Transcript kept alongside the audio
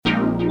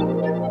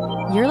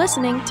You're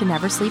listening to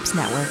Never Sleeps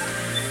Network.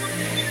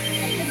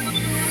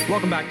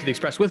 Welcome back to the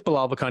Express with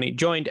Bilal Vakani,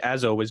 joined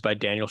as always by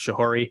Daniel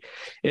Shehori.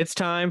 It's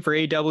time for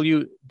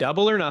AEW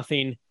Double or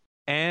Nothing,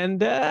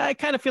 and I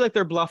kind of feel like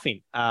they're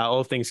bluffing,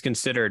 all things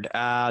considered.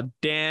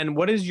 Dan,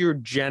 what is your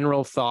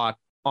general thought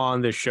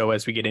on this show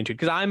as we get into it?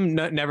 Because I'm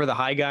never the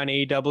high guy in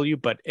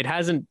AEW, but it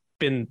hasn't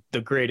been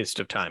the greatest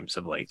of times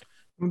of late.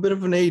 I'm a bit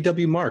of an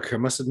AEW mark, I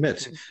must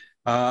admit.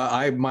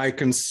 My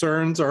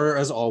concerns are,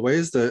 as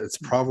always, that it's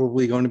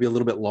probably going to be a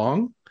little bit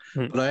long,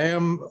 but I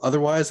am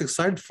otherwise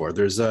excited for it.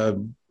 There's at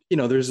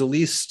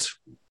least,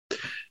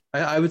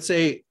 I would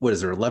say, what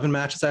is there, 11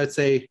 matches? I'd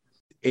say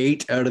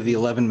 8 out of the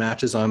 11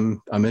 matches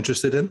I'm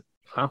interested in.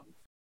 Huh.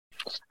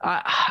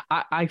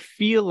 I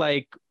feel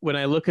like when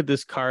I look at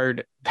this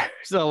card,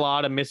 there's a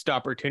lot of missed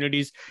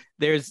opportunities.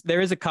 There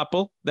is a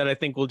couple that I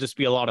think will just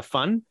be a lot of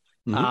fun.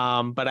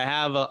 But I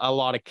have a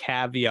lot of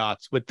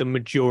caveats with the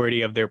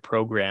majority of their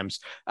programs.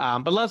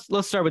 But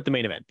let's start with the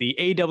main event. The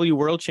AEW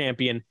World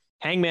Champion,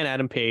 Hangman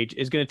Adam Page,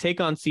 is going to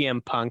take on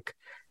CM Punk.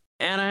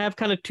 And I have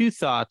kind of two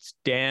thoughts,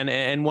 Dan.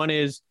 And one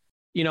is,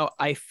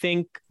 I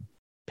think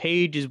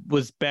Page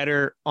was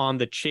better on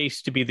the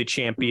chase to be the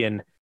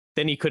champion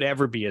than he could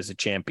ever be as a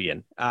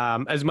champion.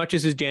 As much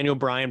as his Daniel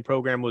Bryan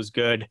program was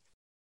good,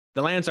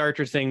 the Lance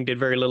Archer thing did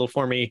very little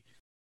for me.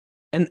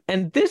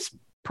 And this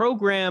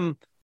program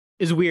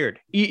is weird.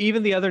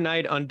 Even the other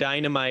night on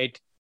Dynamite,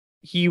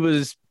 he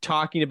was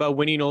talking about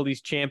winning all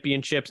these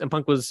championships, and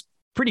Punk was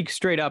pretty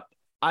straight up,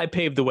 I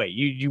paved the way.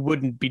 You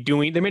wouldn't be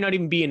doing, there may not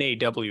even be an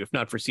AEW if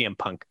not for CM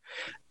Punk.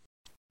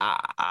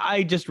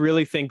 I just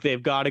really think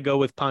they've got to go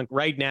with Punk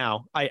right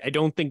now. I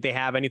don't think they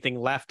have anything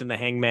left in the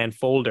Hangman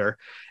folder.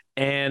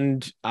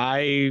 And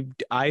I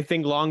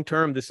think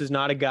long-term, this is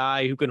not a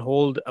guy who can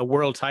hold a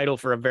world title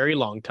for a very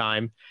long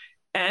time.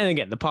 And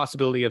again, the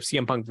possibility of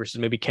CM Punk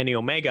versus maybe Kenny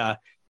Omega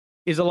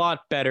is a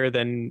lot better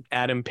than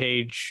Adam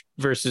Page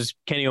versus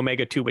Kenny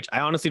Omega 2, which I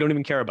honestly don't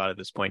even care about at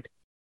this point.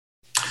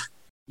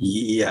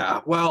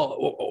 Yeah,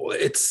 well,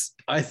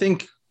 I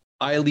think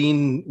I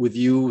lean with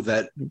you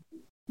that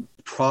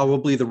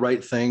probably the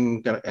right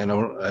thing, and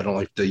I don't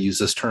like to use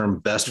this term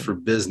best for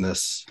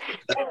business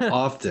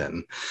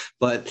often,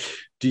 but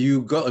do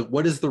you go,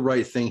 what is the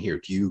right thing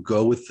here? Do you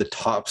go with the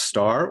top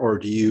star, or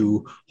do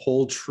you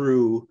hold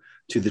true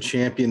to the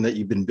champion that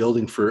you've been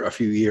building for a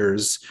few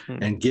years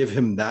and give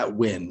him that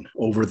win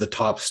over the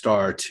top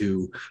star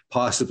to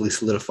possibly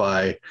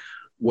solidify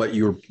what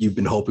you've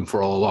been hoping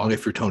for all along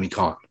if you're Tony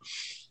Khan?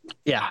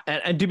 Yeah,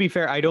 and to be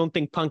fair, I don't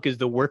think Punk is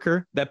the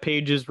worker that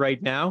Page is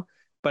right now,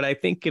 but I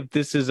think if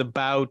this is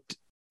about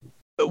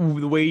the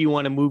way you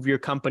want to move your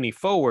company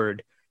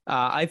forward,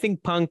 I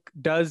think Punk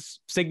does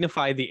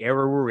signify the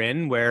era we're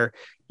in, where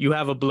you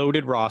have a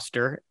bloated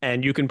roster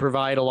and you can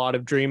provide a lot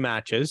of dream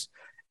matches.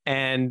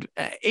 And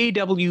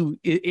AEW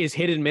is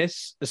hit and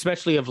miss,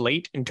 especially of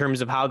late, in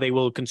terms of how they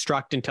will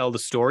construct and tell the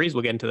stories.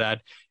 We'll get into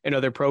that in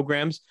other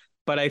programs.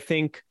 But I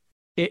think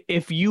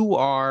if you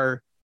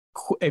are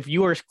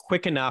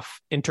quick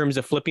enough in terms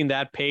of flipping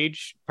that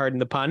page, pardon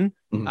the pun,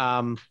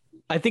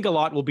 I think a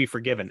lot will be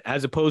forgiven,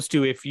 as opposed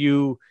to if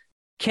you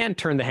can't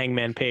turn the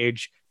Hangman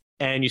page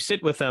and you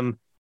sit with them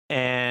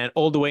and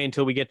all the way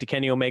until we get to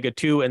Kenny Omega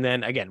 2. And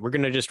then again, we're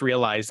going to just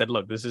realize that,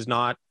 look, this is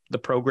not the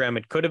program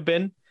it could have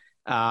been.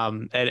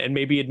 And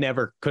maybe it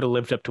never could have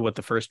lived up to what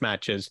the first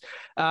match is.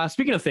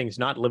 Speaking of things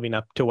not living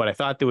up to what I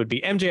thought they would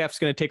be, MJF's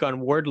going to take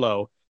on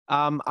Wardlow.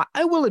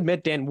 I will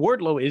admit, Dan,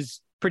 Wardlow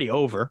is pretty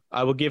over.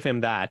 I will give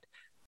him that.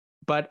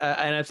 But,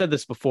 and I've said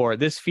this before,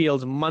 this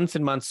feels months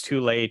and months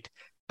too late.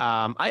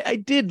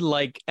 I did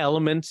like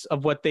elements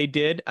of what they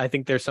did. I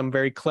think there's some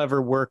very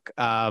clever work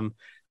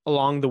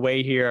along the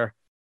way here.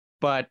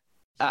 But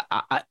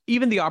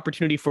even the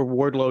opportunity for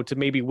Wardlow to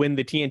maybe win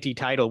the TNT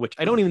title, which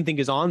I don't even think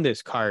is on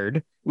this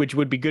card, which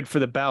would be good for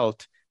the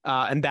belt,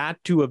 and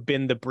that to have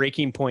been the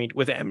breaking point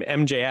with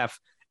MJF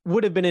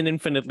would have been an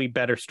infinitely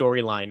better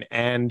storyline.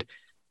 And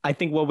I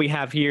think what we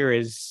have here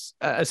is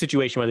a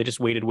situation where they just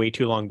waited way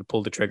too long to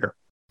pull the trigger.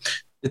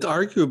 It's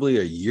arguably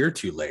a year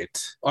too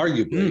late,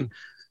 arguably.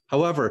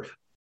 However,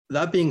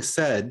 that being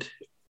said,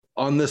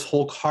 on this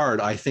whole card,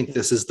 I think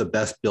this is the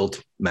best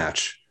built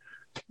match.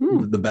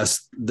 The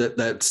best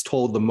that's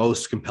told the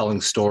most compelling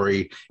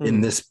story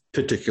in this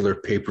particular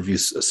pay-per-view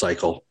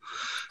cycle.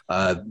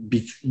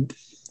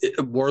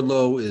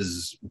 Wardlow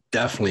is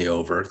definitely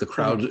over. The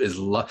crowd is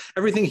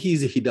everything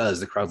he does.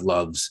 The crowd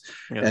loves,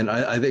 and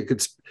I think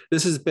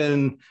this has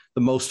been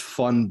the most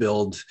fun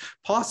build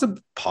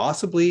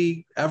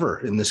possibly ever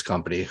in this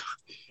company,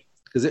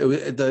 because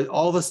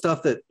all the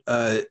stuff that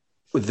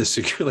with the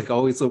security, like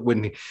always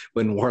when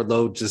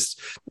Wardlow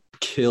just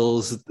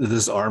kills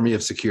this army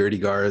of security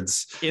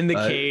guards in the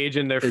cage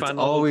and they're fun.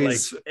 That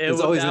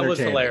was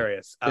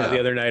hilarious the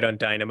other night on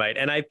Dynamite.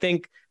 And I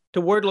think,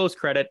 to Wardlow's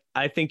credit,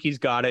 I think he's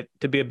got it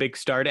to be a big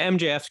star. To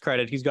MJF's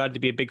credit, he's got it to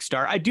be a big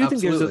star. I do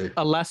think there's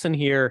a lesson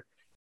here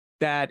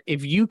that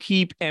if you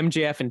keep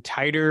MJF in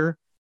tighter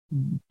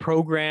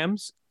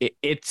programs,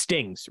 it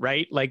stings,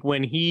 right? Like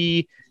when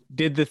he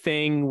did the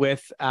thing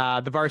with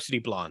the Varsity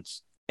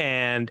Blondes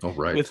and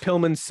right. with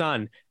Pillman's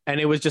son. And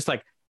it was just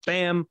like,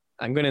 bam,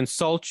 I'm going to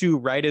insult you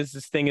right as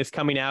this thing is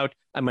coming out.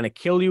 I'm going to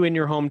kill you in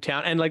your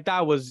hometown. And like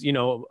that was,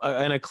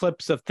 an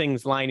eclipse of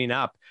things lining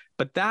up.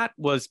 But that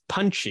was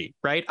punchy,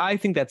 right? I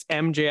think that's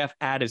MJF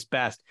at his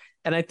best.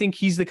 And I think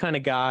he's the kind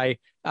of guy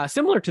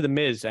similar to The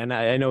Miz, and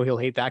I know he'll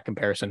hate that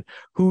comparison,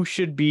 who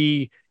should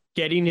be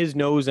getting his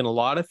nose in a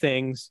lot of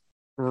things,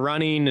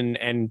 running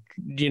and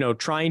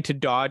trying to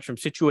dodge from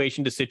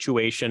situation to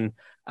situation.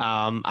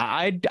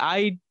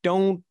 I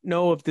don't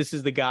know if this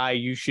is the guy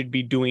you should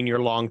be doing your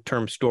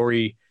long-term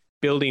story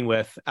building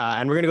with.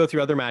 And we're going to go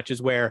through other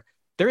matches where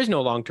there is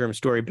no long-term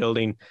story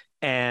building,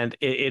 and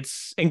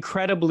it's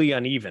incredibly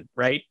uneven,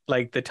 right?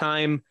 Like the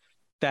time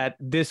that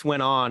this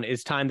went on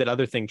is time that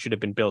other things should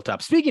have been built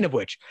up. Speaking of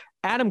which,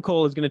 Adam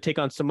Cole is going to take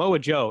on Samoa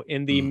Joe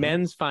in the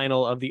men's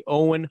final of the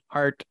Owen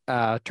Hart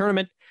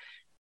tournament.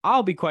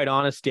 I'll be quite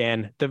honest,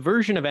 Dan, the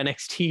version of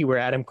NXT where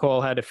Adam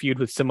Cole had a feud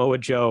with Samoa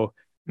Joe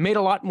made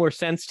a lot more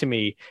sense to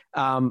me.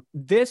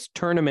 This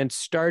tournament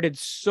started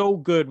so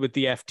good with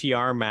the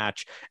FTR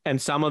match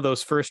and some of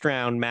those first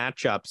round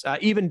matchups.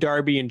 Even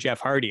Darby and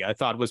Jeff Hardy, I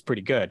thought was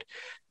pretty good.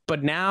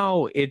 But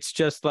now it's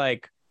just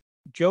like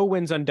Joe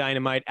wins on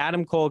Dynamite.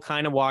 Adam Cole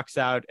kind of walks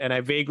out, and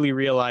I vaguely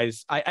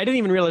realize, I didn't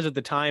even realize at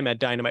the time at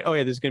Dynamite, oh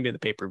yeah, this is going to be the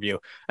pay-per-view.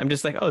 I'm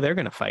just like, oh, they're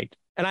going to fight.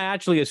 And I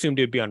actually assumed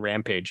it would be on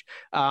Rampage.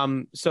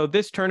 So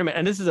this tournament,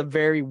 and this is a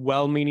very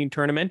well-meaning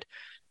tournament,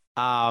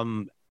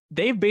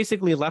 they've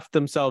basically left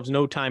themselves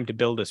no time to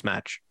build this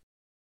match.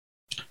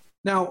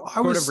 Now,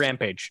 of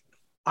Rampage.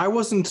 I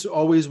wasn't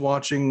always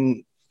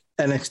watching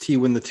NXT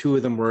when the two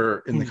of them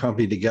were in the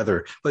company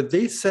together, but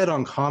they said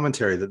on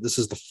commentary that this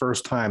is the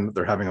first time that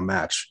they're having a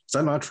match. Is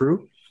that not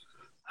true?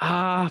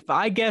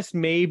 I guess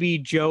maybe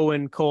Joe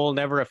and Cole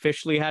never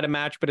officially had a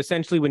match, but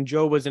essentially when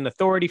Joe was an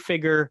authority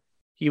figure,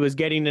 he was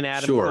getting in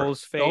Adam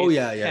Cole's face. Oh,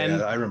 yeah,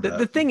 I remember that.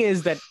 The thing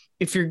is that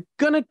if you're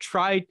going to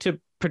try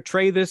to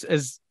portray this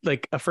as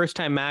like a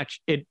first-time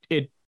match, it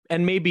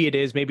and maybe it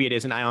is, maybe it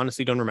isn't. I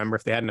honestly don't remember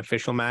if they had an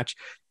official match.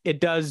 It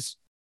does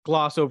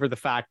gloss over the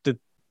fact that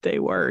they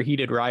were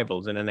heated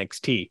rivals in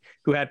NXT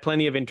who had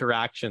plenty of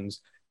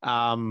interactions.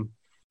 Who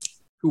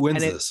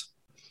wins this?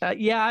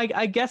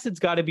 I guess it's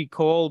got to be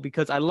Cole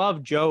because I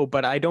love Joe,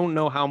 but I don't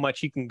know how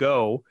much he can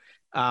go.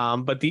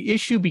 But the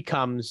issue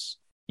becomes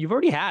you've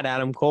already had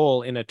Adam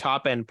Cole in a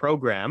top end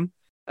program.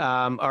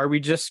 Are we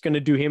just going to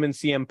do him and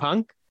CM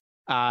Punk?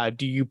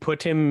 Do you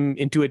put him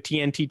into a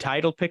TNT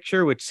title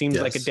picture, which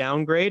seems like a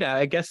downgrade?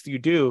 I guess you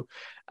do.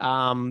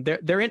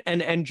 They're in,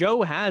 and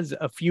Joe has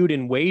a feud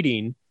in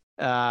waiting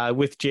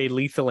with Jay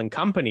Lethal and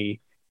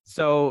company.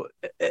 So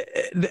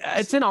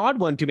it's an odd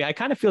one to me. I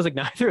kind of feels like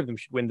neither of them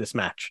should win this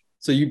match.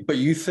 So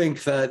you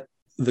think that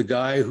the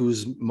guy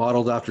who's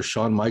modeled after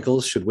Shawn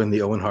Michaels should win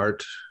the Owen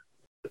Hart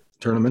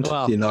tournament,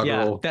 the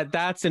inaugural? Yeah,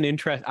 that's an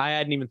interest. I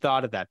hadn't even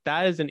thought of that.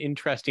 That is an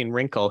interesting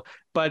wrinkle.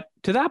 But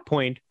to that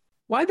point,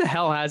 why the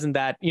hell hasn't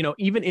that,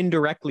 even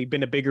indirectly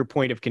been a bigger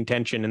point of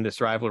contention in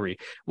this rivalry?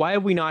 Why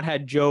have we not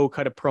had Joe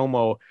cut a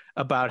promo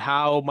about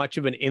how much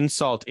of an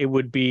insult it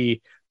would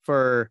be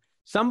for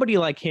somebody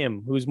like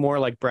him, who's more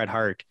like Bret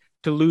Hart,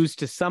 to lose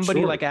to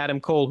somebody like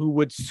Adam Cole, who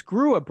would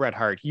screw a Bret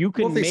Hart? You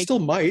can still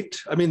might.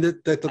 I mean,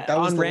 that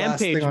was the Rampage, last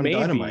thing on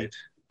Dynamite.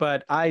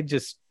 But I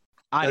don't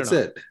know. That's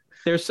it.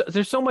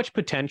 There's so much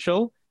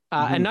potential.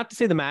 And not to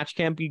say the match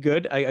can't be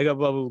good. I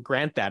will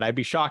grant that. I'd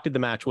be shocked if the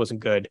match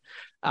wasn't good.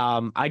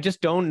 I just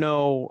don't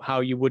know how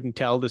you wouldn't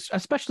tell this,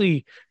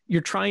 especially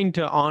you're trying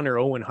to honor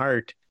Owen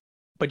Hart,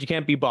 but you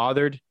can't be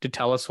bothered to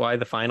tell us why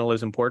the final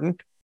is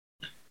important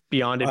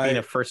beyond it being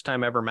a first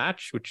time ever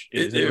match, which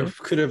is it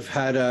could have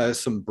had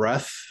some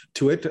breadth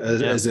to it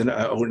as in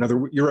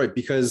another. You're right,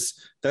 because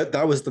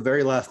that was the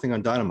very last thing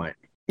on Dynamite.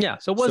 Yeah.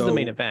 So it was the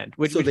main event,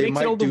 which makes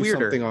it all the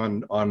weirder.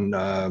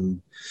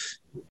 Something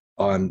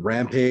on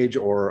Rampage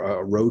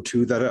or Road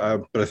 2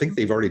 that but I think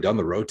they've already done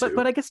the Road 2.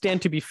 But I guess, Dan,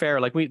 to be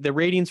fair, like the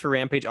ratings for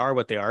Rampage are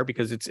what they are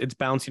because it's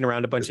bouncing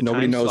around a bunch of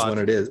nobody time knows slots.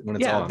 when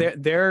it's on.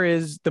 There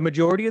is the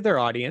majority of their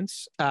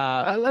audience,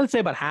 let's say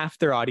about half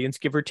their audience,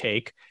 give or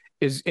take,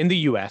 is in the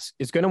US,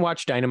 is going to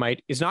watch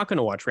Dynamite, is not going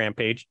to watch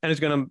Rampage, and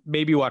is going to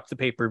maybe watch the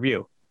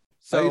pay-per-view.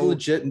 So I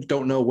legit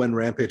don't know when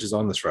Rampage is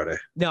on this Friday.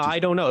 No, I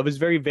don't know. It was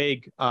very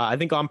vague. I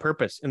think on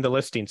purpose in the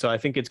listing. So I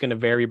think it's going to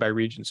vary by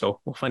region. So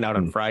we'll find out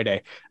on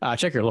Friday.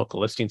 Check your local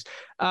listings.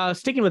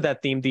 Sticking with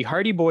that theme, the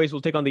Hardy Boys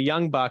will take on the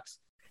Young Bucks.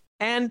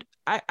 And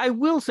I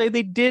will say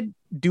they did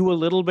do a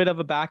little bit of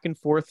a back and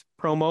forth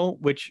promo,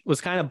 which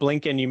was kind of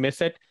blink and you miss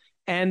it.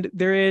 And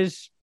there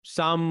is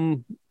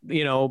some,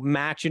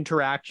 match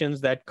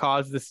interactions that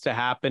caused this to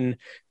happen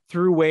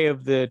through way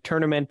of the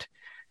tournament.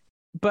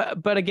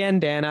 But again,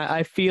 Dan,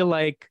 I feel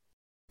like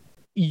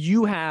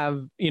you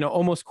have,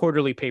 almost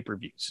quarterly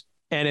pay-per-views.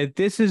 And if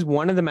this is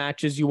one of the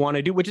matches you want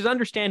to do, which is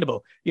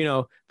understandable,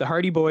 the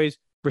Hardy Boys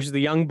versus the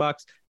Young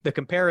Bucks, the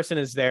comparison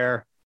is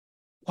there.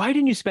 Why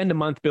didn't you spend a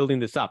month building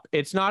this up?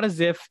 It's not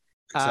as if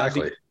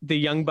the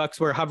Young Bucks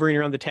were hovering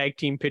around the tag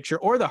team picture,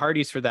 or the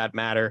Hardys for that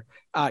matter.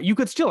 You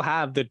could still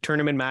have the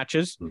tournament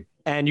matches,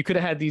 and you could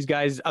have had these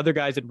other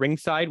guys at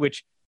ringside,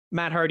 which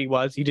Matt Hardy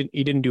was. He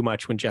didn't do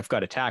much when Jeff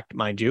got attacked,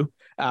 mind you.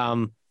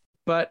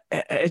 But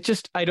it's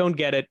just, I don't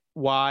get it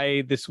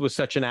why this was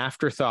such an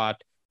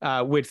afterthought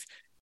with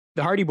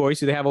the Hardy Boys,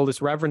 who they have all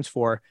this reverence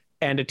for,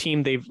 and a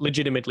team they've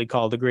legitimately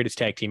called the greatest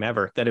tag team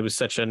ever, that it was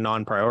such a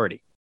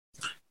non-priority.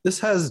 This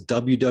has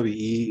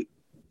WWE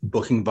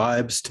booking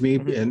vibes to me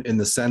in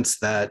the sense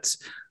that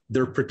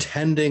they're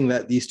pretending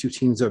that these two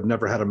teams have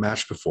never had a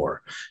match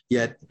before,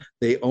 yet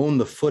they own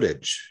the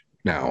footage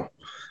now.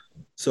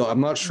 So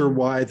I'm not sure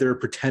why they're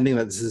pretending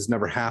that this has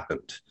never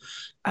happened.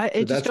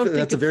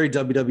 That's a very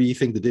WWE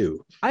thing to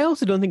do. I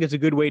also don't think it's a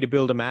good way to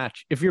build a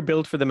match. If your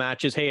build for the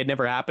match is, hey, it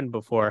never happened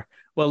before.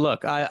 Well,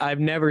 look, I've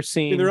never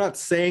seen. They're not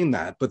saying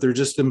that, but they're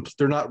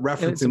not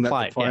referencing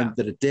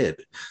that it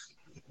did.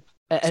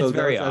 It's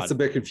very odd. That's a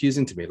bit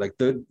confusing to me. Like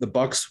the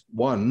Bucks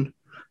won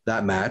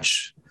that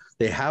match.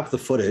 They have the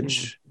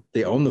footage.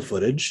 They own the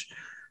footage,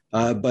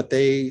 but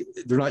they're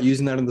not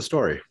using that in the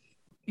story.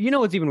 You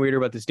know what's even weirder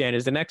about this, Dan,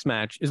 is the next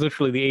match is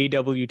literally the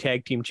AEW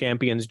Tag Team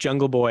Champions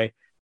Jungle Boy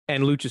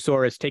and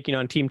Luchasaurus taking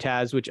on Team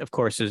Taz, which of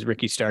course is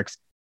Ricky Starks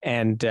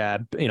and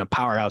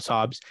Powerhouse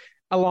Hobbs,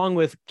 along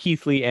with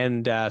Keith Lee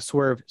and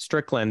Swerve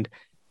Strickland.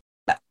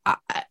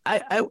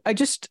 I'm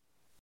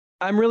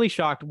really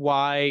shocked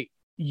why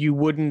you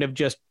wouldn't have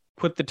just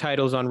put the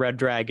titles on Red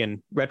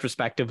Dragon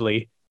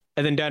retrospectively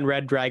and then done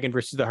Red Dragon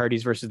versus the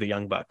Hardys versus the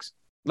Young Bucks.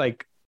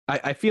 Like,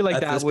 I feel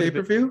like that would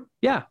pay-per-view?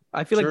 Yeah,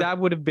 I feel like that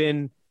would have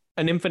been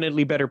an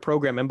infinitely better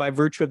program. And by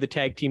virtue of the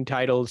tag team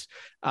titles,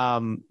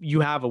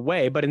 you have a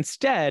way. But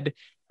instead,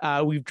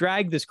 we've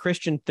dragged this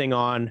Christian thing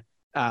on.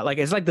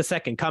 It's like the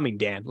second coming,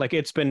 Dan. Like,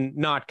 it's been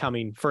not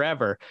coming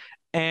forever.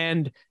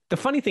 And the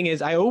funny thing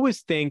is, I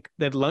always think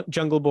that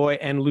Jungle Boy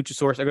and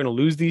Luchasaurus are going to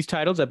lose these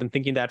titles. I've been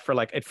thinking that for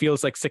it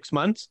feels like 6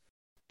 months.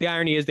 The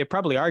irony is they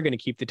probably are going to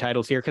keep the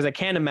titles here, because I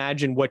can't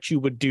imagine what you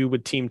would do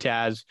with Team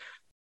Taz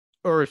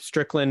or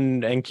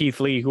Strickland and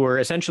Keith Lee, who are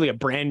essentially a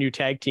brand new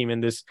tag team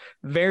in this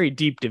very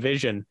deep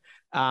division.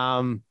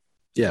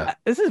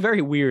 This is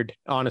very weird,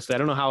 honestly. I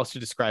don't know how else to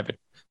describe it.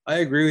 I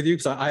agree with you,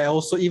 because I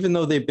also, even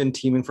though they've been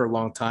teaming for a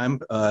long time,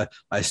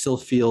 I still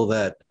feel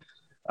that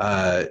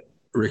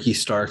Ricky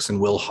Starks and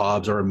Will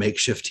Hobbs are a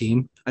makeshift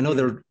team. I know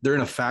they're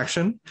in a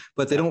faction,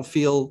 but they don't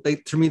feel,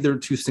 to me, they're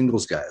two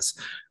singles guys.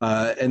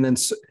 And then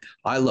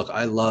I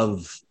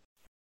love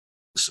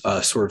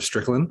Swerve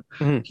Strickland.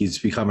 He's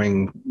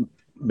becoming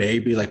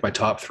maybe like my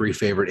top 3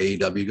 favorite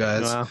AEW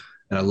guys. Wow.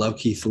 And I love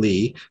Keith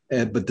Lee,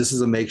 but this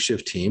is a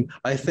makeshift team.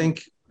 I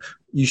think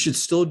you should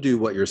still do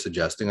what you're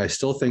suggesting. I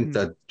still think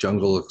that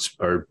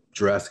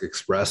Jurassic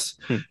Express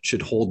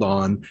should hold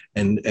on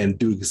and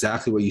do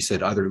exactly what you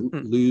said, either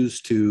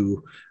lose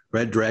to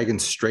Red Dragon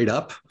straight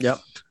up. Yep.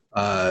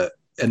 And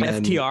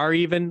FTR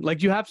even,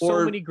 like, you have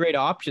so many great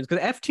options,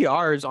 because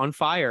FTR is on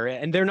fire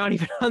and they're not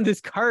even on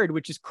this card,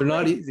 which is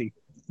crazy.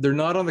 They're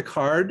not on the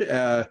card.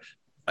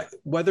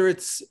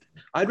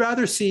 I'd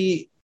rather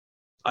see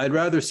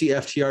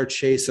FTR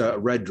chase a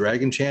Red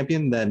Dragon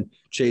champion than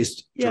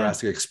chase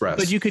Jurassic Express.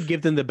 But you could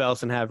give them the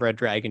belts and have Red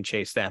Dragon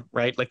chase them,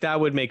 right? Like, that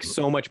would make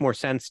so much more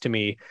sense to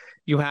me.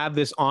 You have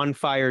this on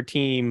fire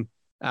team,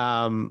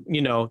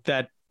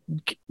 that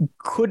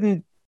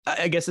couldn't,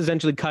 I guess,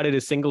 essentially cut it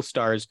as single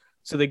stars.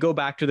 So they go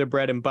back to their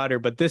bread and butter,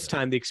 but this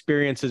time the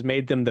experience has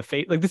made them the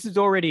fate. Like, this is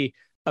already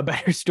a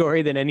better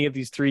story than any of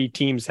these 3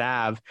 teams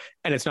have.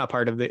 And it's not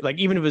part of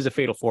even if it was a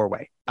fatal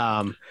 4-way,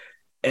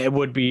 it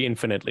would be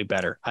infinitely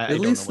better. At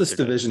least this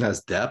division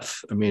has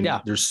depth. I mean,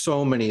 there's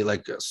so many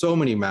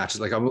matches.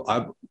 Like,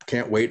 I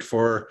can't wait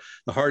for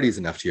the Hardys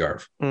and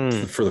FTR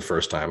for the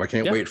first time. I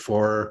can't wait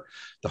for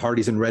the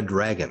Hardys and Red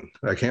Dragon.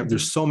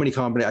 There's so many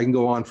combinations. I can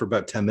go on for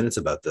about 10 minutes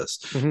about this.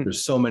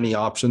 There's so many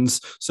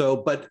options. So,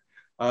 but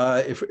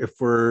if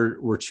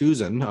we're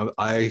choosing,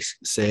 I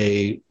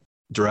say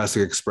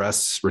Jurassic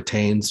Express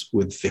retains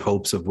with the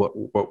hopes of what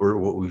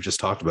we've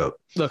just talked about.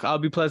 Look, I'll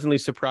be pleasantly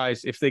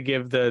surprised if they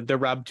give the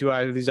rub to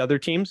either of these other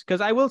teams,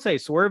 because I will say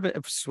Swerve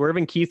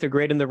and Keith are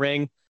great in the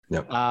ring.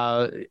 Yep.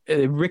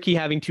 Ricky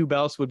having 2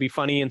 belts would be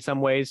funny in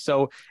some ways.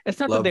 So it's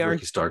not that they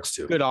aren't Starks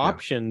too. Good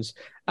options.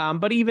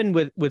 But even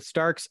with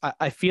Starks,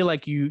 I feel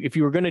like if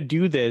you were going to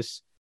do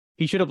this,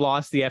 he should have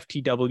lost the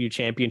FTW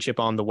championship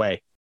on the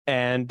way.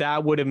 And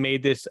that would have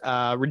made this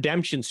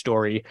redemption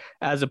story,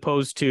 as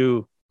opposed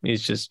to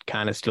he's just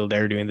kind of still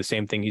there doing the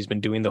same thing he's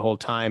been doing the whole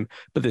time,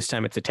 but this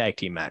time it's a tag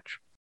team match.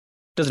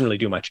 Doesn't really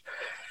do much.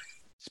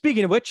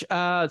 Speaking of which,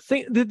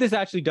 this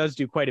actually does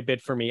do quite a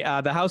bit for me.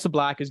 The House of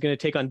Black is going to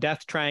take on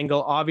Death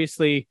Triangle.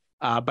 Obviously,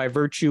 by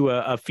virtue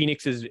of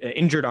Phoenix's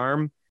injured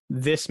arm,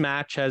 this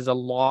match has a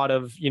lot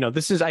of,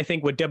 this is, I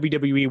think, what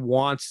WWE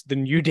wants the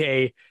New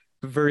Day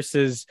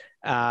versus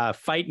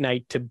Fight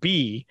Night to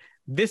be.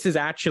 This is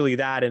actually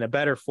that in a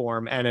better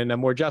form and in a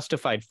more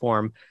justified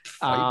form.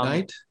 Fight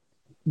Night?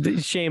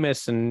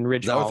 Sheamus and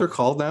Ridge. Is that what they're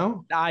called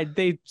now?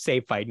 They say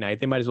Fight Night.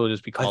 They might as well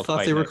just be called. I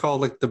thought they were called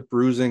like the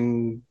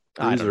Bruising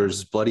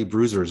Bruisers, Bloody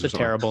Bruisers. It's a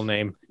terrible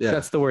name. Yeah.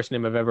 That's the worst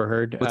name I've ever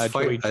heard.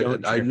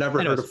 I've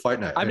never heard of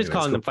Fight Night. I'm just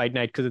calling them Fight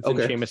Night because it's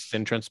in Sheamus'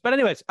 entrance. But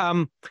anyways,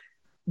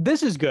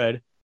 this is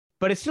good.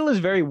 But it still is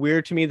very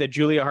weird to me that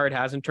Julia Hart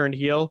hasn't turned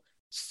heel.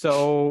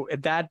 So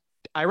that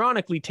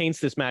ironically taints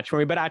this match for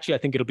me. But actually, I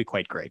think it'll be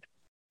quite great.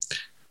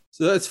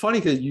 So that's funny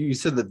because you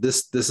said that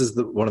this is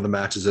one of the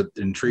matches that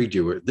intrigued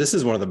you. This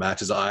is one of the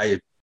matches I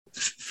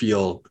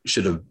feel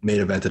should have main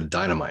evented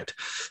Dynamite.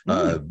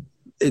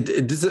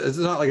 It's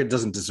not like it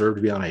doesn't deserve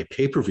to be on a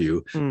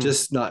pay-per-view,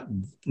 just not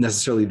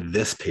necessarily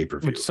this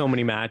pay-per-view. With so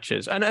many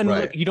matches. And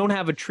right. Look, you don't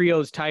have a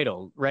trios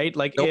title, right?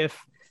 Like nope.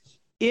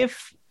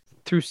 if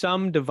through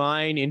some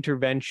divine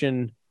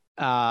intervention,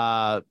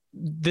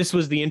 this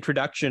was the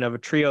introduction of a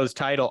trios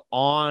title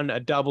on a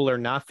Double or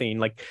Nothing.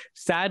 Like,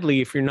 sadly,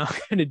 if you're not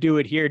going to do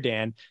it here,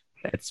 Dan,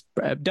 that's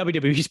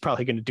WWE's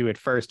probably going to do it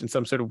first in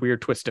some sort of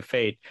weird twist of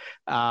fate.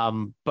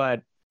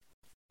 But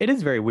it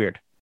is very weird.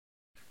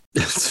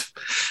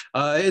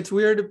 It's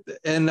weird,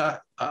 and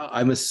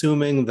I'm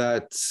assuming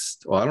that.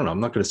 Well, I don't know. I'm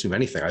not going to assume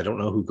anything. I don't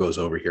know who goes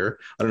over here.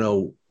 I don't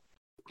know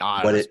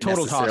what it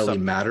necessarily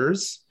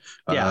matters.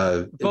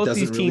 Yeah, both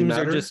these teams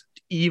are just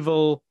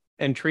evil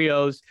and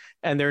trios,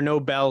 and there are no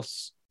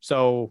belts.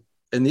 So,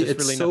 and it's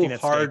really so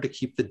hard to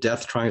keep the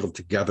Death Triangle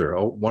together.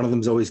 Oh, one of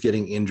them's always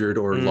getting injured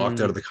or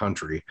locked out of the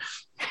country,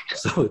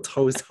 so it's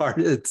always hard.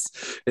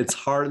 It's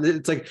hard.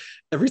 It's like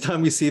every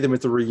time we see them,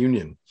 it's a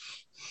reunion.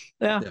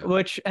 Yeah,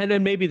 and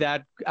then maybe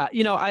that,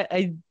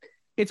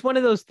 it's one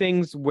of those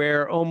things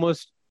where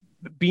almost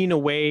being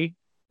away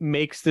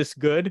makes this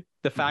good.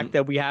 The fact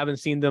that we haven't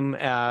seen them,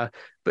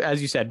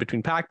 as you said,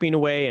 between Pac being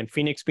away and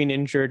Phoenix being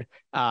injured,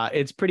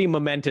 it's pretty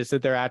momentous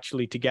that they're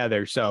actually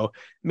together. So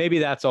maybe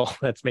that's all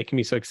that's making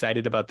me so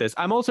excited about this.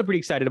 I'm also pretty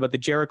excited about the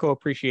Jericho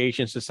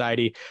Appreciation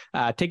Society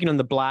taking on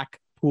the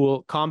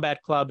Blackpool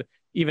Combat Club,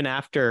 even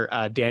after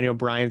Daniel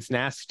Bryan's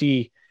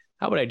nasty,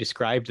 how would I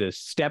describe this?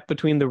 Step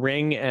between the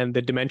ring and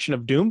the dimension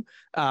of doom.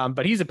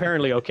 But he's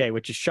apparently okay,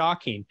 which is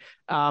shocking.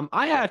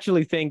 I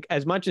actually think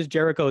as much as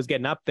Jericho is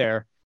getting up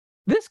there,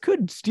 this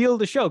could steal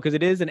the show because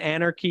it is an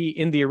Anarchy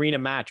in the Arena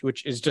match,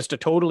 which is just a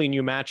totally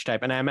new match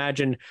type. And I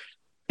imagine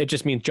it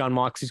just means Jon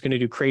Moxley's going to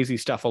do crazy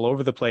stuff all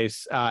over the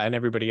place, and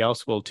everybody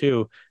else will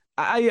too.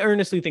 I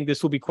earnestly think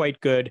this will be quite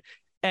good.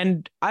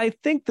 And I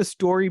think the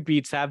story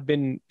beats have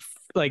been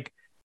like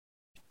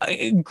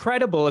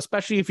incredible,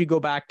 especially if you go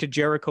back to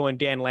Jericho and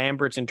Dan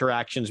Lambert's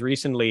interactions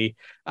recently.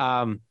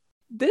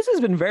 This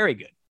has been very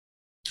good.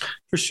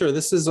 For sure.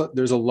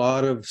 There's a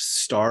lot of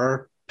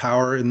star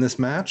power in this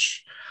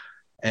match.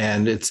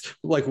 And it's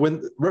like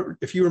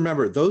if you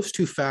remember, those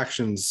two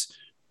factions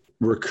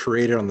were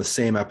created on the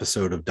same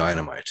episode of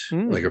Dynamite,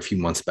 like a few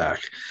months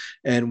back.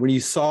 And when you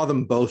saw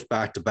them both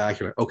back to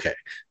back, you're like, okay,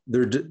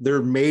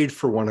 they're made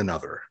for one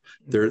another.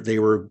 They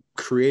were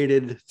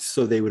created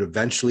so they would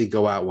eventually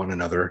go at one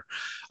another.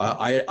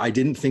 I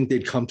didn't think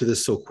they'd come to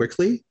this so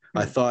quickly.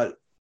 I thought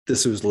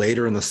this was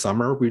later in the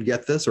summer we'd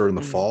get this, or in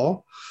the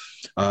fall.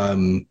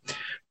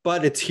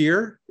 But it's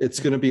here. It's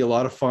going to be a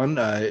lot of fun.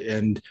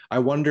 And I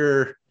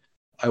wonder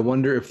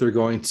if they're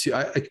going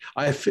to.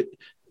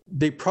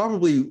 They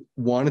probably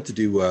wanted to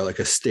do like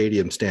a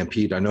stadium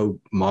stampede. I know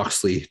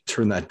Moxley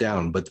turned that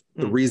down, but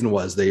the reason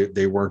was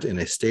they weren't in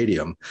a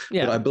stadium.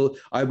 Yeah. But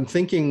I'm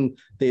thinking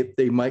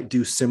they might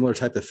do similar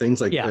type of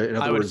things, like in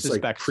other words,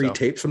 like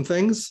pre-tape some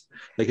things,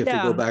 like if they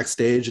go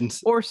backstage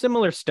or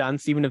similar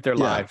stunts, even if they're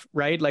live,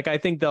 right? Like I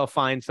think they'll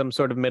find some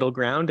sort of middle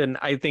ground, and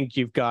I think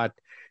you've got.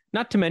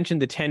 Not to mention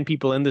the 10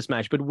 people in this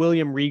match, but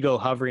William Regal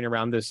hovering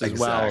around this as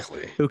well,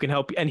 who can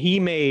help. And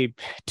he may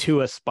do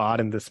a spot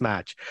in this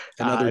match.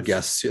 And other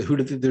guests,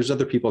 there's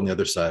other people on the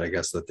other side, I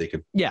guess, that they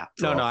could. Yeah,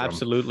 no,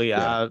 absolutely.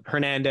 Yeah.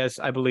 Hernandez,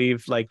 I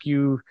believe, like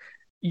you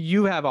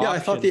have. Yeah, I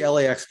thought the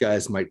LAX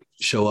guys might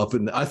show up,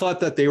 and I thought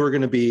that they were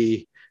going to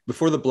be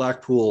before the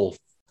Blackpool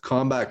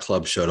Combat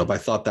Club showed up. I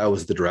thought that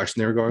was the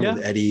direction they were going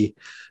with Eddie,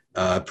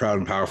 Proud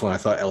and Powerful, and I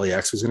thought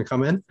LAX was going to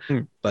come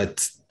in,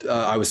 but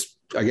I was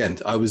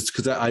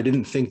because I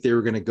didn't think they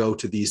were going to go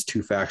to these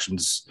two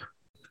factions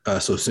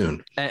so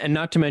soon. And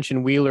not to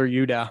mention Wheeler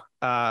Yuta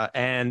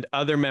and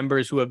other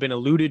members who have been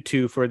alluded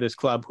to for this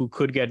club who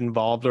could get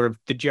involved, or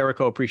the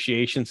Jericho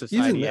Appreciation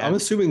Society. I'm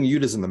assuming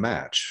Yuta's in the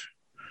match.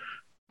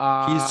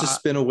 He's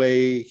just been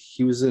away.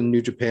 He was in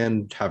New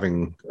Japan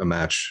having a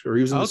match, or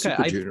he was in the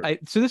Super Junior.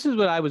 So this is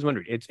what I was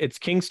wondering. It's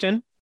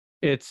Kingston.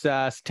 It's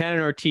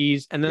Santana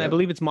Ortiz, and then I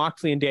believe it's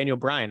Moxley and Daniel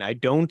Bryan. I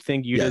don't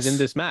think Yuta's in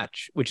this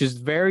match, which is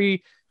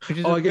very...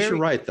 I guess you're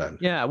right then.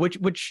 Yeah, which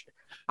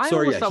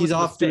he's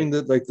off doing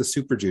the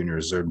Super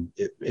Juniors or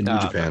in New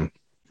Japan,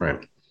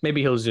 right?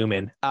 Maybe he'll zoom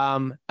in.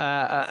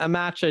 A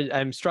match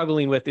I'm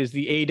struggling with is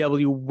the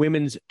AEW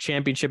Women's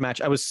Championship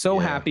match. I was so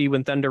happy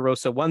when Thunder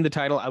Rosa won the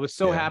title. I was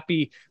so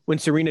happy when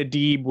Serena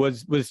Deeb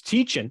was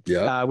teaching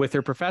with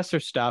her professor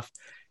stuff.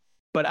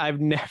 But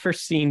I've never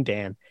seen,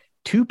 Dan,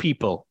 two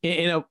people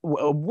in a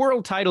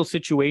world title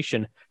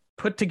situation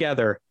put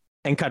together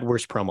and cut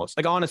worse promos.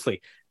 Like,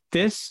 honestly,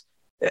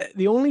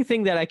 the only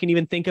thing that I can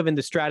even think of in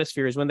the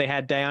stratosphere is when they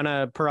had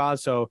Diana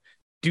Perazzo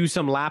do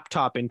some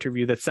laptop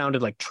interview that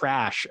sounded like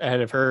trash ahead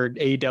of her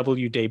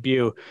AEW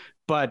debut.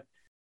 But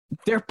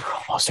their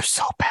promos are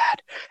so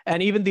bad.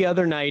 And even the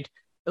other night,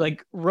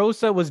 like,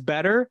 Rosa was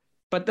better,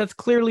 but that's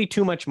clearly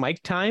too much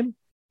mic time.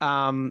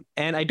 And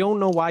I don't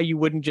know why you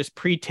wouldn't just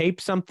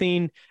pre-tape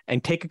something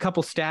and take a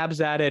couple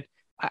stabs at it.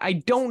 I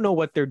don't know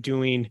what they're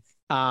doing.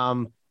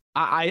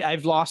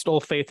 I've lost all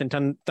faith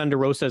in Thunder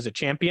Rosa as a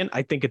champion.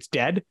 I think it's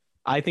dead.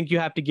 I think you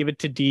have to give it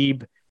to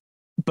Deeb,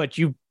 but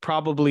you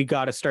probably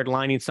got to start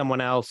lining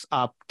someone else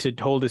up to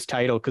hold his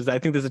title, because I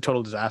think this is a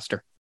total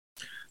disaster.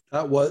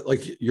 That was,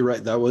 like, you're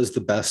right. That was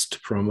the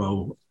best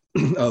promo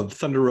of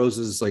Thunder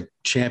Rosa's like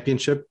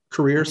championship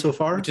career so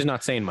far. Which is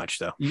not saying much,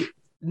 though.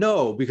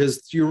 No,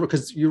 because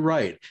you're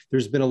right.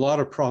 There's been a lot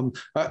of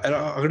problems. And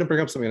I'm going to bring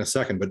up something in a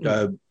second,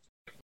 but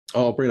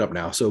I'll bring it up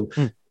now. So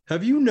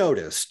have you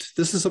noticed,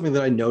 this is something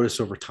that I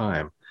noticed over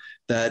time,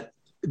 that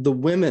the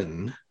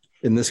women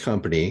in this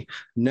company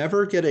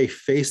never get a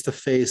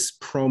face-to-face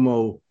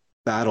promo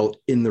battle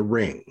in the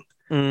ring.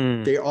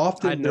 They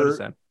often,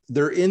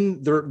 they're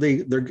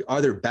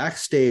either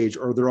backstage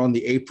or they're on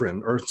the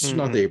apron, or it's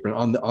not the apron,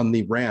 on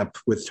the ramp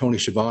with Tony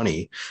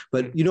Schiavone.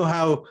 But you know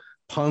how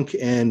Punk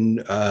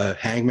and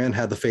Hangman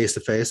had the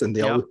face-to-face, and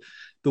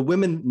the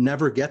women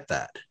never get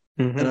that.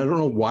 And I don't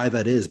know why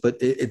that is, but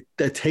it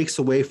takes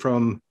away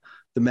from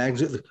the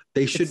magnitude.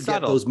 They should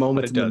get those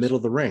moments in the middle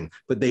of the ring,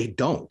 but they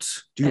don't.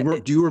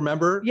 Do you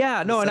remember?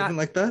 Yeah, no, something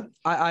like that.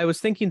 I was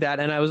thinking that,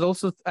 and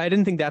I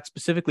didn't think that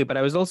specifically, but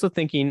I was also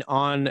thinking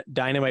on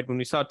Dynamite when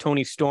we saw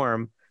Toni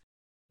Storm.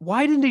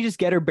 Why didn't they just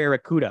get her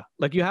Barracuda?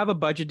 Like, you have a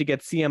budget to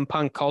get CM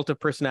Punk, Cult of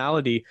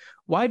Personality.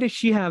 Why does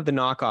she have the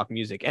knockoff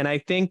music? And I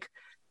think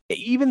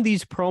even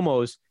these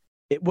promos,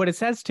 what it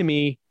says to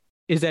me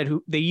is that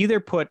they either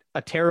put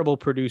a terrible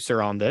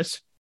producer on this,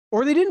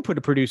 or they didn't put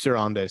a producer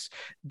on this.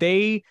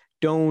 They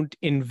don't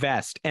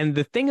invest. And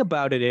the thing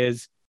about it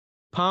is,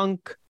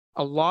 Punk,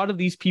 a lot of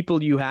these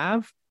people you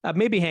have,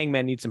 maybe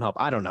Hangman needs some help,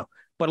 I don't know,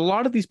 but a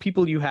lot of these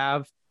people you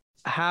have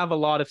a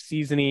lot of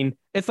seasoning.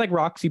 It's like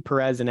Roxy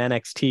Perez and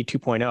NXT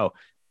 2.0.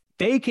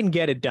 They can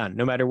get it done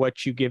no matter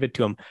what you give it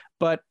to them.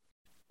 But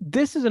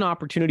this is an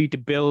opportunity to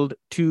build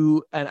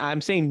to, and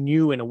I'm saying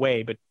new in a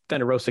way, but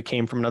Thunder Rosa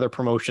came from another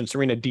promotion.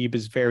 Serena Deeb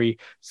is very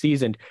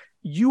seasoned.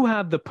 You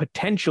have the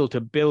potential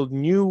to build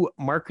new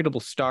marketable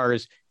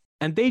stars,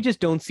 and they just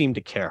don't seem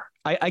to care.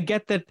 I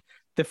get that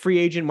the free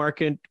agent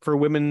market for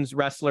women's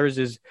wrestlers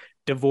is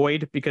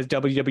devoid because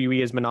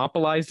WWE has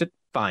monopolized it.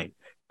 Fine.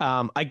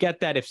 I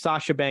get that if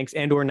Sasha Banks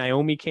and or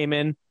Naomi came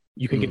in,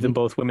 you could give them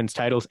both women's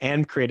titles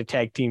and create a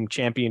tag team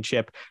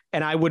championship.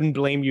 And I wouldn't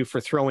blame you for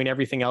throwing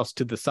everything else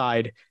to the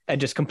side and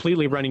just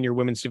completely running your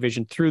women's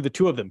division through the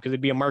two of them, because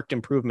it'd be a marked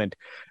improvement.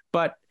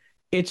 But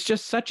it's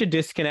just such a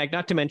disconnect,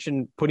 not to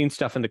mention putting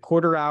stuff in the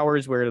quarter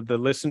hours where the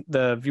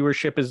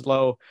viewership is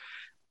low.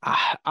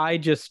 I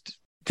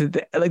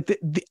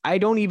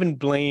don't even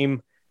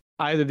blame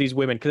either of these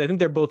women, because I think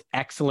they're both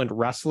excellent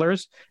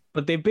wrestlers,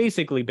 but they've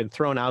basically been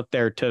thrown out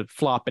there to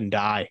flop and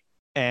die.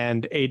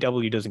 And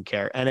AEW doesn't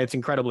care, and it's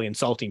incredibly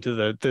insulting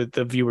to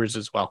the viewers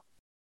as well.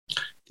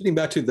 Getting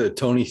back to the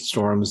Toni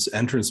Storm's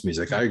entrance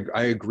music,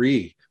 I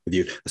agree with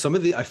you.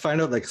 I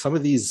find out like some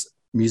of these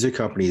music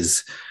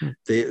companies,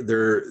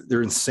 they're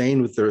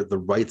insane with the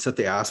rights that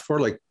they ask for.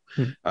 Like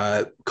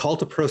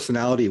Cult of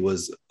Personality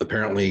was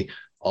apparently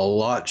a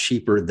lot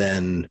cheaper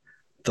than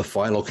the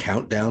Final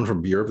Countdown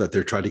from Europe that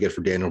they're trying to get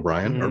for Daniel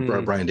Bryan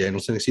or Bryan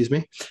Danielson, excuse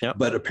me. Yep.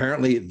 But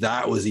apparently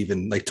that was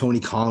even like Tony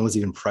Khan was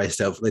even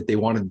priced out. Like they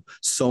wanted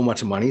so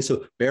much money.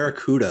 So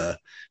Barracuda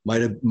might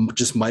have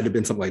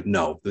been something like,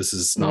 no, this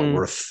is not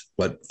worth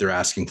what they're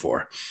asking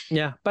for.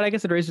 Yeah. But I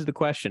guess it raises the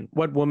question,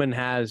 what woman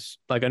has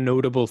like a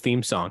notable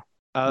theme song?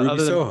 Ruby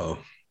Soho.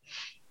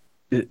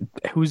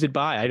 Who's it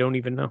by? I don't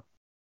even know.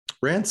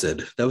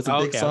 Rancid. That was a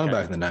big song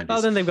back in the 90s.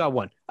 Oh, then they've got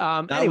one.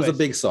 That was a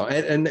big song.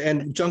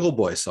 And Jungle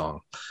Boy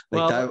song.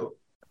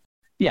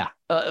 Yeah.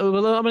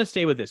 Well, I'm going to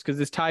stay with this because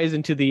this ties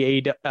into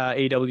the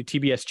AEW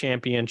TBS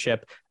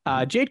Championship.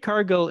 Jade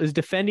Cargill is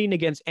defending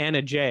against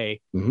Anna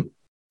Jay.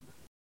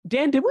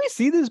 Dan, did we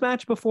see this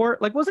match before?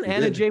 Like, wasn't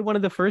Anna Jay one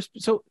of the first?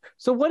 So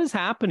what is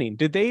happening?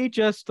 Did they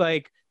just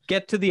like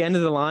get to the end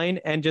of the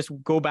line and just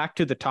go back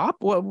to the top?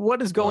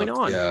 What is going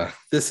on? Yeah,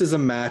 this is a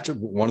match.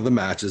 One of the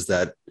matches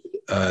that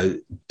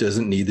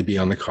doesn't need to be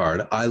on the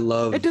card.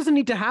 It doesn't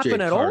need to happen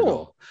at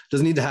all.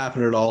 Doesn't need to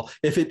happen at all.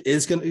 If it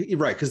is going to,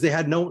 right, because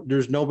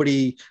there's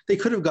nobody, they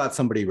could have got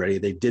somebody ready.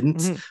 They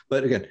didn't.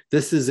 But again,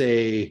 this is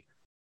a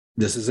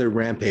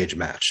Rampage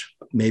match.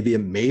 Maybe a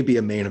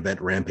main event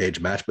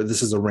Rampage match, but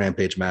this is a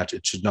Rampage match.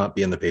 It should not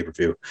be in the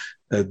pay-per-view.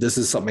 This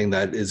is something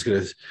that is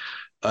going to,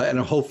 and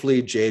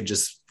hopefully Jade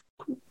just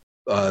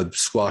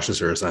squashes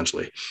her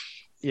essentially.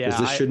 Yeah.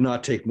 This should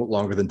not take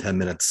longer than 10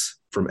 minutes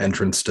from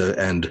entrance to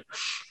end.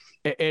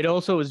 It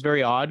also is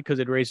very odd because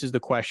it raises the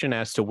question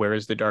as to where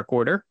is the Dark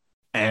Order,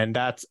 and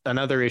that's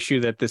another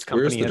issue that this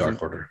company Where's the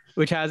Dark Order,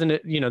 which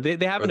hasn't,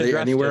 they haven't addressed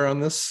anywhere on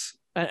this,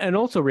 and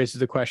also raises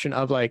the question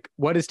of like,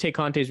 what is Tay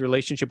Conte's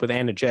relationship with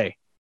Anna Jay,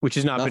 which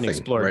has not been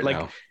explored.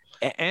 Right,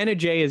 like Anna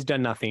Jay has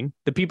done nothing.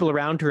 The people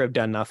around her have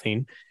done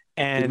nothing.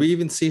 And did we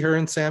even see her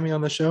and Sammy on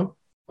the show?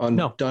 on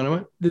No.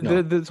 Dynamite?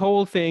 This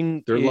whole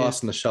thing They're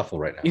lost in the shuffle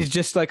right now. It's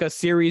just like a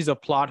series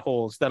of plot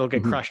holes that'll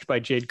get Mhm. crushed by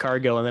Jade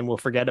Cargill, and then we'll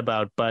forget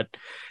about. But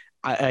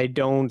I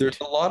don't. There's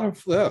a lot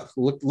of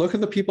look at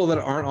the people that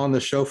aren't on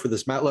the show for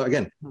this match.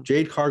 Again,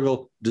 Jade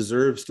Cargill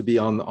deserves to be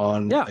on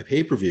a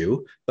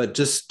pay-per-view, but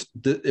just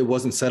it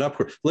wasn't set up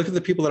for. Look at the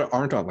people that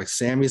aren't on. Like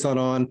Sammy's not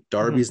on,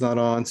 Darby's not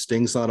on,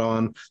 Sting's not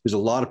on. There's a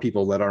lot of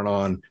people that aren't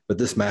on, but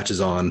this match is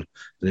on,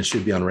 and it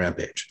should be on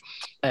Rampage.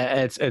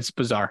 It's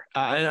bizarre.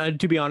 And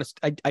to be honest,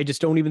 I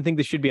just don't even think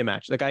this should be a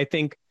match. Like I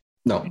think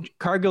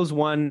Cargill's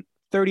won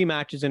 30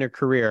 matches in her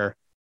career.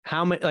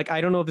 How many? Like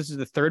I don't know if this is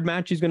the third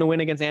match she's going to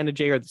win against Anna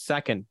Jay or the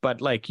second, but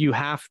like you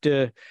have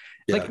to,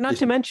 not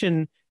to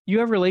mention you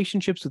have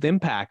relationships with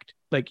Impact.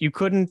 Like you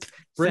couldn't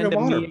bring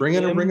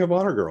in a Ring of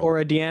Honor girl or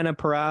a Deanna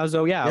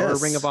Purrazzo, or a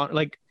Ring of Honor.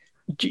 Like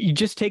you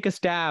just take a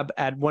stab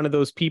at one of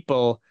those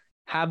people,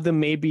 have them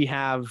maybe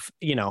have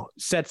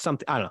set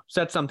something up.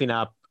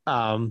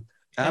 Abaddon.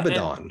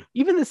 And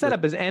even the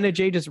setup is Anna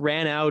Jay just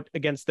ran out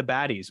against the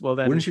baddies. Well,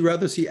 then wouldn't you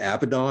rather see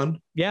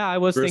Abaddon? Yeah, I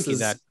was thinking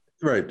that.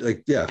 Right.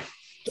 Like, yeah.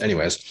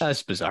 Anyways,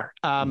 that's bizarre.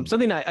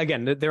 Something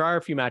there are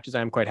a few matches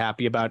I'm quite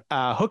happy about.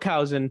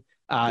 Hookhausen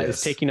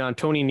is taking on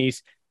Tony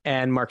Nese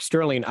and Mark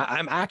Sterling.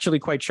 I'm actually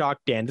quite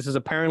shocked, Dan. This is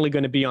apparently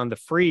going to be on the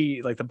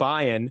free, like the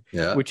buy-in,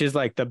 which is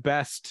like the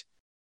best.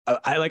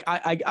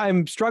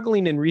 I'm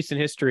struggling in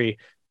recent history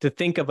to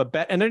think of a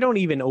bet, and I don't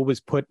even always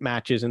put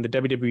matches in the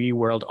WWE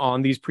world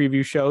on these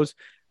preview shows.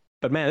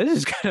 But man, this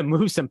is going to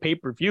move some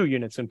pay-per-view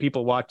units when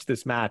people watch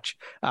this match.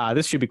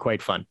 This should be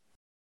quite fun.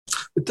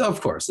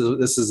 Of course,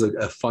 this is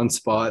a fun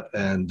spot,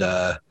 and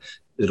the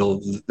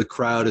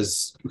crowd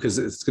is, because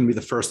it's going to be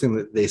the first thing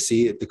that they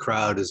see. The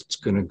crowd is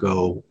going to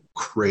go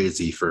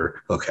crazy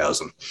for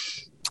Hookhausen.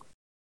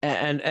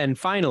 And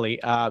finally,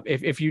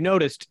 if you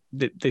noticed,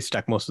 they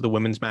stuck most of the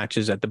women's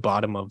matches at the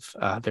bottom of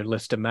their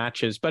list of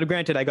matches. But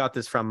granted, I got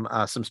this from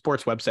some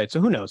sports websites,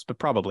 so who knows? But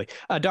probably.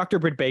 Dr.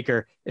 Britt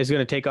Baker is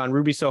going to take on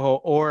Ruby Soho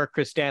or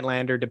Kris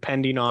Statlander,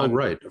 depending on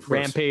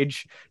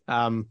Rampage.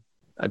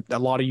 A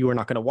lot of you are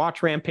not going to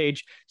watch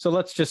Rampage, so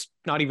let's just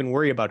not even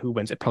worry about who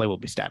wins. It probably will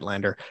be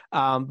Statlander.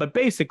 But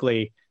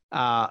basically,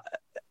 I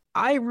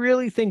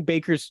really think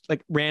Baker's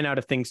ran out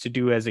of things to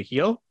do as a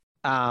heel.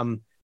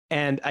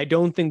 And I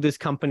don't think this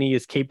company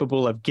is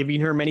capable of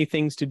giving her many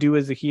things to do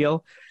as a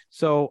heel.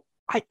 So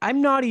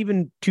I'm not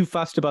even too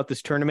fussed about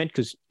this tournament,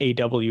 because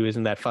AEW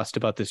isn't that fussed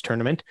about this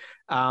tournament.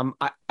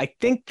 I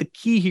think the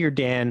key here,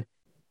 Dan,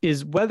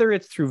 is whether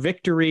it's through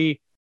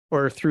victory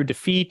or through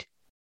defeat,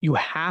 you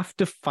have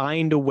to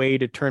find a way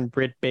to turn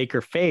Britt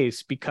Baker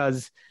face,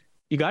 because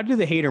you got to do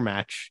the hater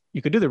match.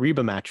 You could do the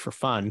Reba match for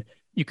fun.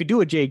 You could do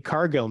a Jade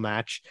Cargill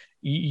match.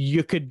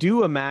 You could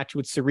do a match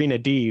with Serena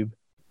Deeb.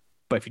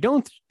 But if you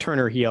don't turn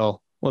her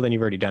heel, well, then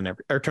you've already done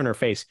turn her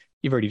face.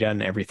 You've already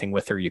done everything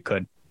with her you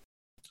could.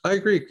 I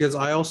agree, because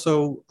I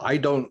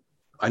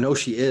know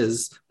she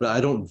is, but I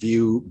don't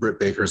view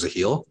Britt Baker as a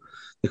heel.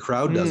 The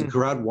crowd doesn't. The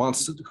crowd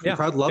wants to. The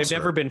crowd loves her. They've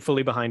never been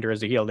fully behind her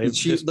as a heel. They've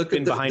just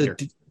been behind her.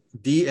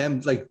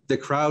 DM, the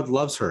crowd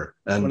loves her,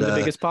 and one of the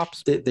biggest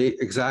pops. They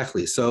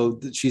exactly. So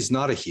she's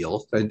not a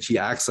heel, and she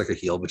acts like a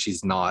heel, but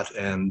she's not.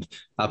 And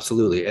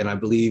absolutely, and I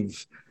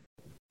believe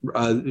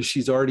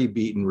she's already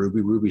beaten Ruby.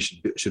 Ruby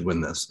should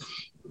win this.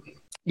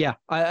 Yeah,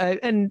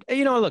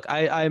 look,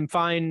 I'm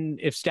fine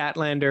if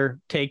Statlander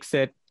takes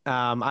it.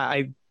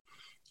 I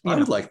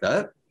would like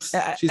that.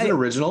 She's an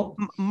original.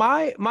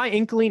 My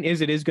inkling is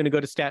it is going to go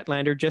to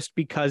Statlander, just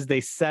because they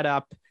set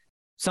up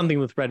something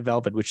with Red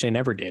Velvet, which they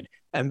never did.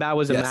 And that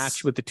was a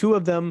match with the two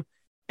of them.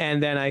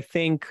 And then I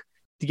think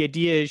the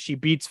idea is she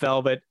beats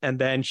Velvet, and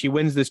then she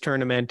wins this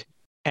tournament.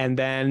 And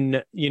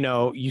then,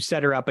 you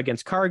set her up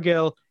against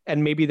Cargill,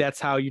 and maybe that's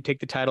how you take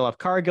the title off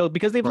Cargill,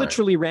 because they've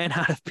literally ran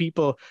out of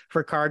people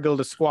for Cargill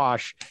to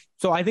squash.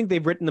 So I think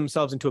they've written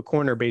themselves into a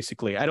corner,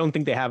 basically. I don't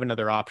think they have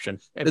another option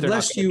if they're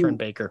not going to turn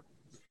Baker.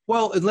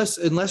 Well,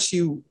 unless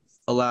you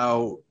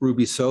allow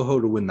Ruby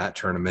Soho to win that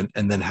tournament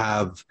and then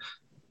have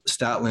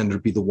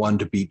Statlander be the one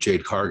to beat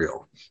Jade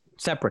Cargill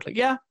separately.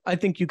 Yeah, I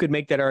think you could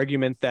make that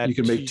argument that you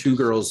can make two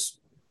girls.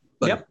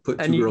 Put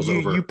two girls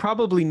over. You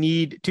probably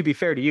need, to be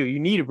fair to you, you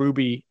need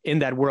Ruby in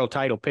that world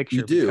title picture.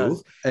 You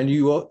do, and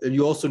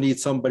you also need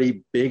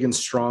somebody big and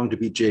strong to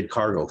beat Jade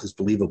Cargill, who's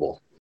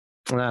believable.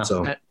 Wow.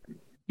 So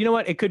you know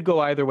what? It could go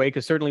either way,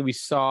 because certainly we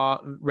saw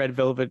Red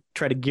Velvet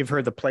try to give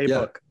her the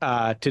playbook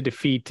to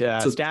defeat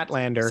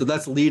Statlander. So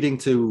that's leading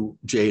to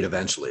Jade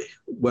eventually,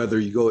 whether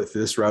you go with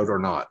this route or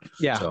not.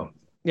 Yeah. So.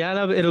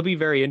 Yeah, it'll be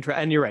very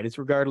interesting. And you're right. It's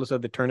regardless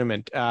of the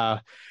tournament,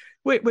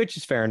 which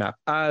is fair enough.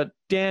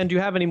 Dan, do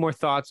you have any more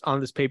thoughts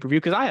on this pay-per-view?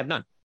 Because I have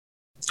none.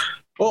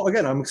 Well,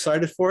 again, I'm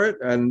excited for it.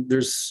 And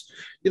there's,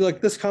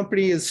 this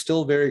company is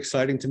still very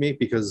exciting to me,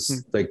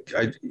 because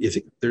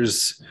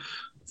there's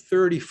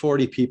 30,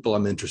 40 people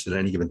I'm interested in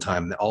any given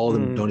time. All of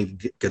them don't even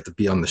get to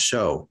be on the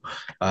show.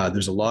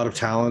 There's a lot of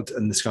talent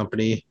in this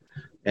company.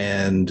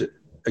 And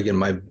again,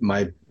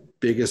 my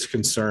biggest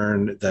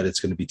concern that it's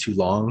going to be too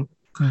long.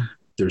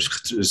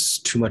 There's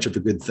too much of a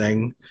good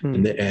thing.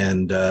 But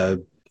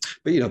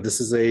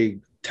this is a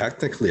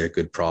technically a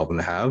good problem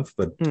to have,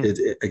 but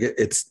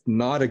it's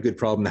not a good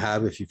problem to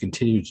have if you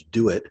continue to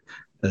do it,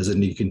 as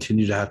in you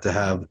continue to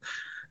have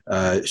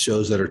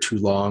shows that are too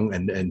long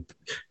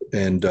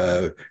and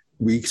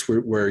weeks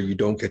where you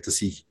don't get to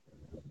see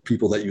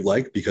people that you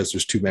like because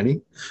there's too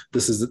many.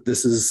 This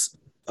is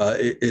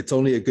it's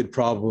only a good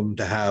problem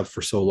to have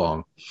for so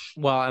long.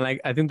 Well, and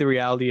I think the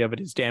reality of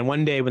it is, Dan,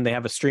 one day when they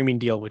have a streaming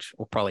deal, which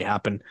will probably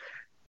happen,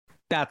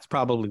 that's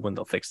probably when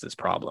they'll fix this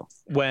problem.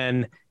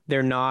 When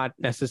they're not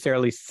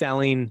necessarily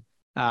selling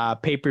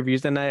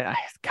pay-per-views, and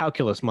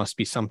calculus must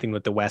be something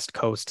with the West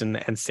Coast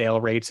and sale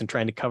rates and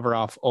trying to cover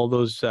off all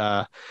those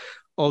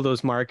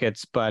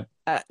markets. But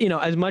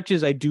as much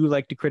as I do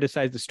like to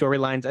criticize the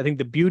storylines, I think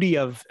the beauty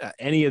of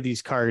any of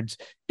these cards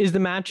is the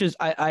matches.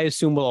 I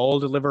assume will all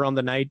deliver on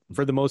the night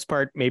for the most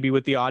part, maybe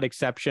with the odd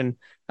exception.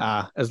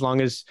 As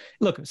long as,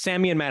 look,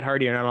 Sammy and Matt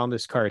Hardy are not on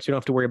this card, so you don't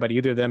have to worry about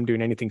either of them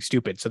doing anything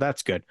stupid. So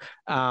that's good.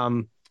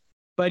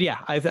 But yeah,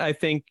 I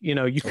think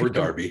you could,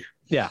 Darby.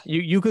 Yeah,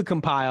 you could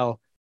compile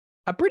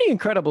a pretty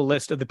incredible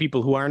list of the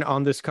people who aren't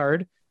on this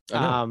card,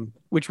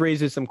 which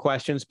raises some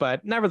questions.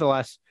 But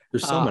nevertheless,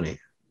 there's so many.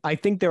 I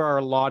think there are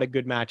a lot of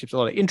good matchups, a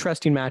lot of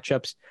interesting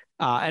matchups.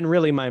 And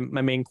really my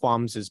main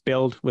qualms is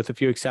build, with a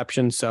few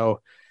exceptions.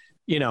 So,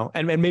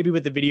 and maybe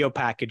with the video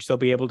package, they'll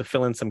be able to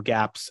fill in some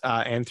gaps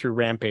and through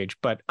Rampage,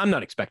 but I'm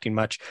not expecting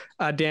much.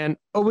 Dan,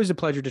 always a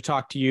pleasure to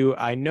talk to you.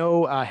 I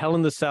know Hell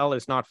in the Cell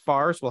is not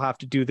far, so we'll have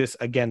to do this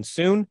again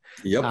soon.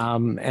 Yep.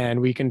 And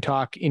we can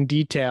talk in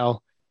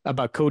detail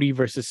about Cody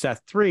versus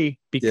Seth 3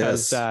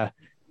 because,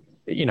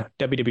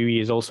 WWE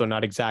is also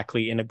not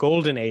exactly in a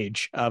golden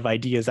age of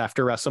ideas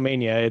after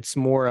WrestleMania. It's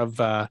more of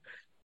a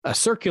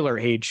circular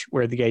age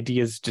where the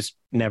ideas just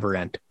never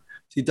end.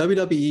 See,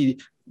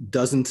 WWE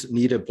doesn't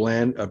need a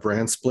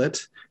brand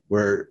split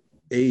where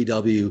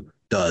AEW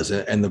does,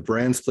 and the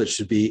brand split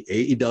should be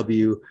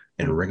AEW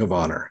and Ring of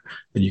Honor,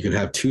 and you can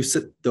have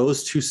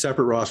those two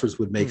separate rosters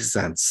would make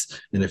sense.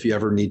 And if you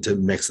ever need to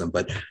mix them,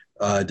 but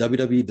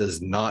WWE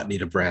does not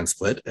need a brand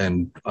split,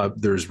 and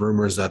there's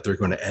rumors that they're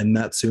going to end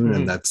that soon,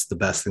 and that's the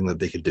best thing that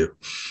they could do.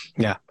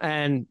 Yeah,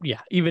 and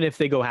even if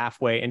they go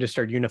halfway and just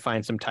start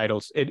unifying some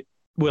titles, it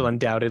will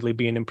undoubtedly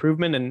be an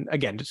improvement. And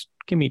again, just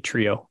give me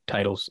trio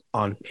titles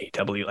on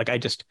AEW. Like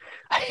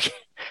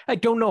I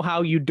don't know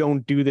how you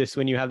don't do this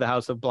when you have the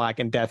House of Black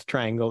and Death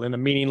Triangle in a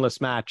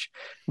meaningless match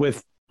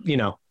with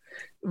Or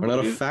not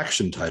a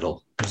faction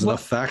title. There's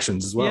enough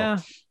factions as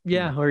well.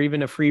 Yeah, or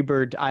even a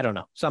Freebird. I don't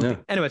know. Something.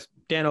 Yeah. Anyways,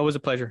 Dan, always a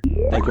pleasure.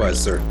 Likewise,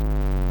 sir.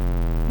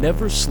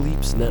 Never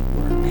Sleeps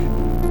Network.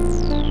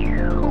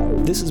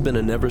 This has been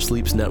a Never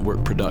Sleeps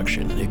Network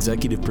production,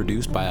 executive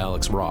produced by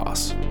Alex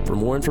Ross. For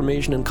more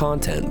information and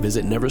content,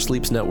 visit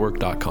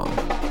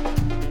neversleepsnetwork.com.